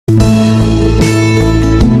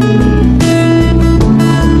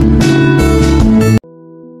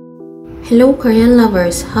Hello Korean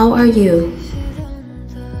lovers, how are you?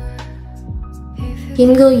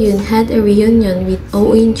 Kim Go-eun had a reunion with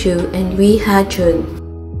Oh In-joo and Ri Ha-jun.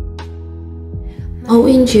 Oh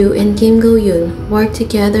In-joo and Kim Go-eun worked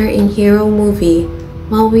together in Hero movie,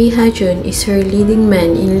 while Ri Ha-jun is her leading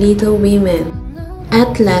man in Little Women.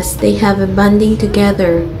 At last, they have a bonding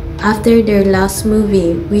together after their last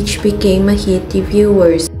movie, which became a hit to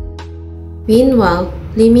viewers. Meanwhile,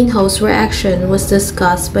 Leeminho's reaction was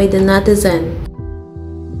discussed by the netizen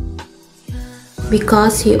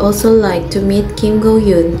because he also liked to meet Kim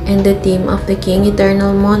Go-eun and the team of the King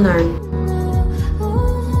Eternal Monarch.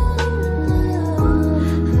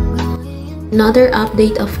 Another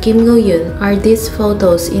update of Kim Go-eun are these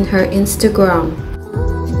photos in her Instagram.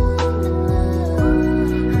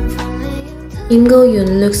 Kim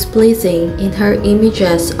Go-eun looks pleasing in her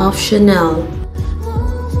images of Chanel.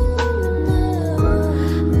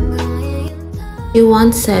 She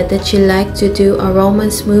once said that she liked to do a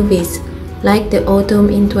romance movies like The Autumn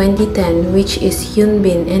in 2010, which is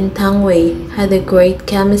Hyunbin and Tang Wei had a great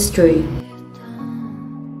chemistry.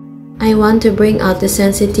 I want to bring out the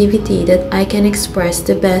sensitivity that I can express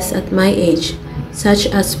the best at my age, such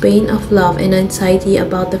as pain of love and anxiety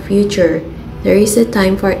about the future. There is a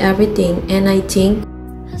time for everything and I think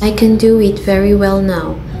I can do it very well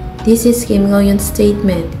now. This is Kim Go-eun's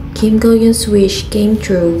statement. Kim Go-eun's wish came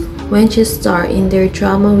true when she starred in their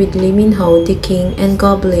drama with Lee Min-ho, The King and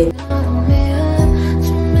Goblin.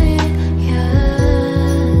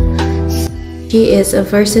 She is a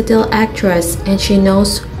versatile actress and she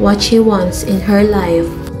knows what she wants in her life.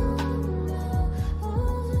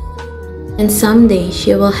 And someday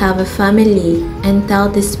she will have a family and tell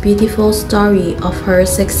this beautiful story of her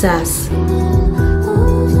success.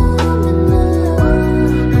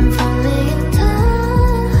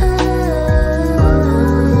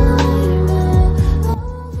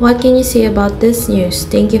 What can you say about this news?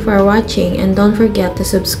 Thank you for watching and don't forget to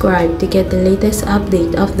subscribe to get the latest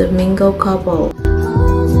update of the Mingo couple.